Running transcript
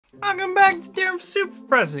Welcome back to Darren for Super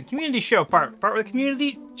President Community Show part where the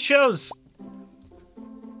community shows.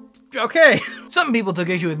 Okay, some people took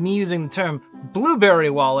issue with me using the term blueberry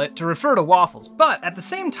wallet to refer to waffles, but at the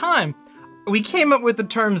same time, we came up with the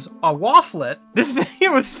terms a wafflet. This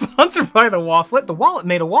video was sponsored by the Wafflet. The wallet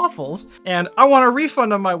made of waffles, and I want a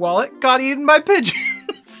refund on my wallet. Got eaten by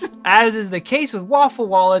pigeons. As is the case with waffle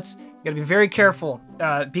wallets, you gotta be very careful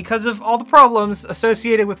because of all the problems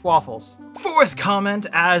associated with waffles. Fourth comment,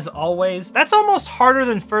 as always. That's almost harder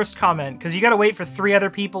than first comment because you gotta wait for 3 other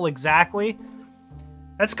people exactly.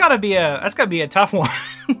 That's gotta be a tough one.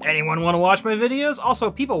 Anyone want to watch my videos? Also,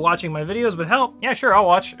 people watching my videos would help. Yeah, sure, I'll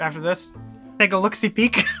watch after this. Take a look-see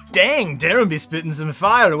peek. Dang, Darren be spitting some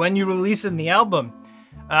fire when you releasing the album.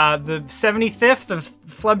 The 75th of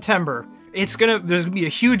Flebtember. There's gonna be a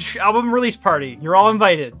huge album release party. You're all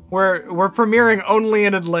invited. We're premiering only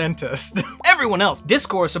in Atlantis. Everyone else,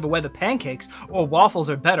 discourse over whether pancakes or waffles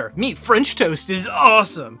are better. Me, French toast is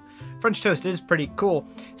awesome. French toast is pretty cool.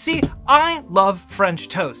 See, I love French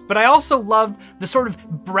toast, but I also love the sort of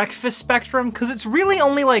breakfast spectrum because it's really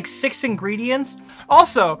only like 6 ingredients.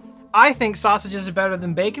 Also, I think sausages are better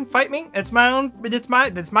than bacon. Fight me. It's my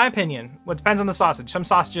opinion. Well, it depends on the sausage. Some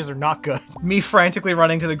sausages are not good. Me frantically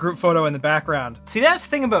running to the group photo in the background. See, that's the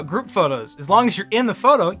thing about group photos. As long as you're in the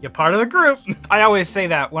photo, you're part of the group. I always say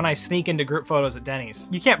that when I sneak into group photos at Denny's.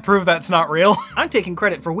 You can't prove that's not real. I'm taking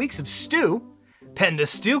credit for weeks of stew.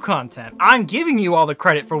 Stupendous stew content. I'm giving you all the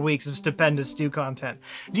credit for weeks of stupendous stew content.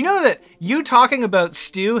 Do you know that you talking about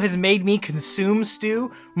stew has made me consume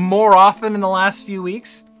stew more often in the last few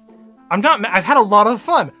weeks? I've had a lot of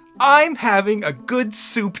fun. I'm having a good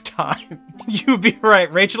soup time. You'd be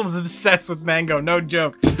right, Rachel is obsessed with mango, no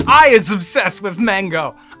joke. I is obsessed with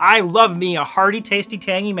mango. I love me a hearty, tasty,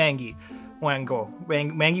 tangy mangy.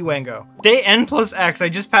 Mangy wango. Day N+X, I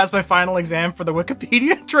just passed my final exam for the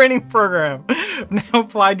Wikipedia training program. I'm now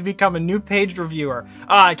applied to become a new page reviewer.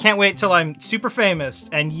 I can't wait till I'm super famous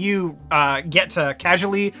and you get to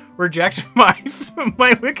casually reject my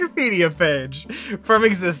Wikipedia page from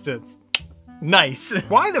existence. Nice.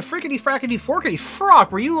 Why the frickety frackety forkety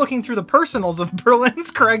frock were you looking through the personals of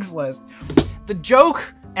Berlin's Craigslist? The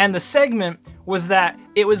joke and the segment was that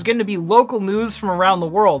it was going to be local news from around the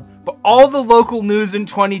world, but all the local news in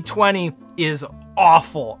 2020 is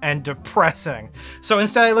awful and depressing. So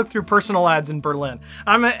instead I looked through personal ads in Berlin.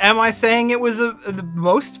 Am I saying it was the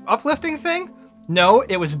most uplifting thing? No,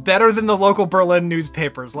 it was better than the local Berlin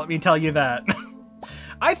newspapers, let me tell you that.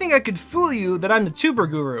 I think I could fool you that I'm the tuber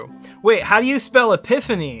guru. Wait, how do you spell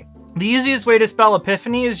epiphany? The easiest way to spell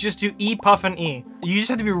epiphany is just to E-puffin E. You just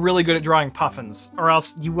have to be really good at drawing puffins, or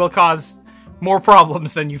else you will cause more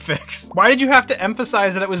problems than you fix. Why did you have to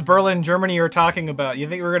emphasize that it was Berlin, Germany you were talking about? You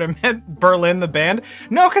think we were gonna meant Berlin the band?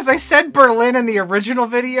 No, because I said Berlin in the original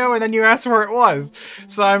video and then you asked where it was.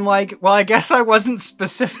 So I'm like, well, I guess I wasn't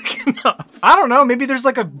specific enough. I don't know, maybe there's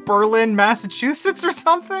like a Berlin, Massachusetts or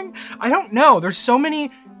something? I don't know, there's so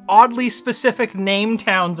many oddly specific name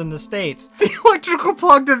towns in the States. The electrical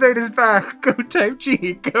plug debate is back. Go type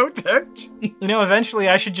G, go type G. You know, eventually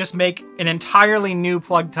I should just make an entirely new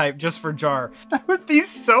plug type just for jar. That would be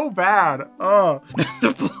so bad. Oh,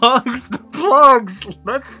 the plugs,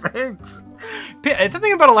 let's thanks. It's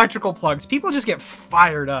something about electrical plugs. People just get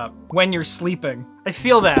fired up when you're sleeping. I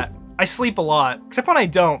feel that. I sleep a lot, except when I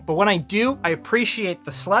don't, but when I do, I appreciate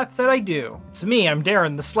the slep that I do. It's me, I'm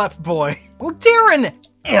Darren, the slep boy. Will Darren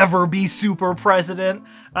ever be super president?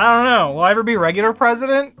 I don't know, will I ever be regular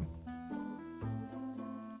president?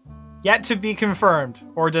 Yet to be confirmed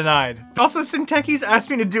or denied. Also, Syntechies asked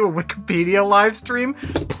me to do a Wikipedia live stream.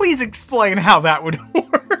 Please explain how that would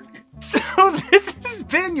work. So this has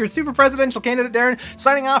been your super presidential candidate, Darren,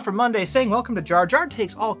 signing off for Monday, saying welcome to Jar. Jar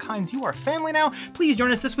takes all kinds. You are family now. Please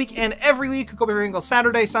join us this week and every week. Go every single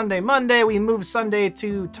Saturday, Sunday, Monday. We move Sunday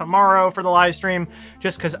to tomorrow for the live stream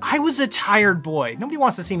just because I was a tired boy. Nobody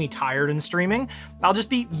wants to see me tired in streaming. I'll just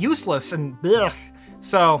be useless and ugh.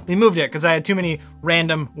 So we moved it because I had too many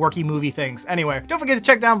random worky movie things. Anyway, don't forget to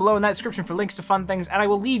check down below in that description for links to fun things, and I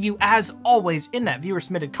will leave you, as always, in that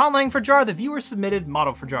viewer-submitted conlang for Jar, the viewer-submitted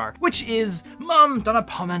motto for Jar, which is Mum donna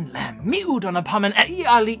pomen lam, miu donna pomen e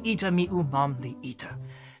ali ita miu mam li ita.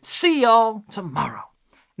 See y'all tomorrow.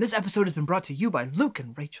 This episode has been brought to you by Luke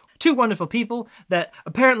and Rachel, 2 wonderful people that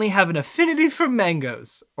apparently have an affinity for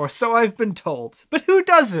mangoes, or so I've been told. But who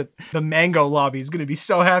doesn't? The mango lobby is going to be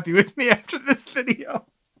so happy with me after this video.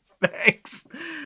 Thanks.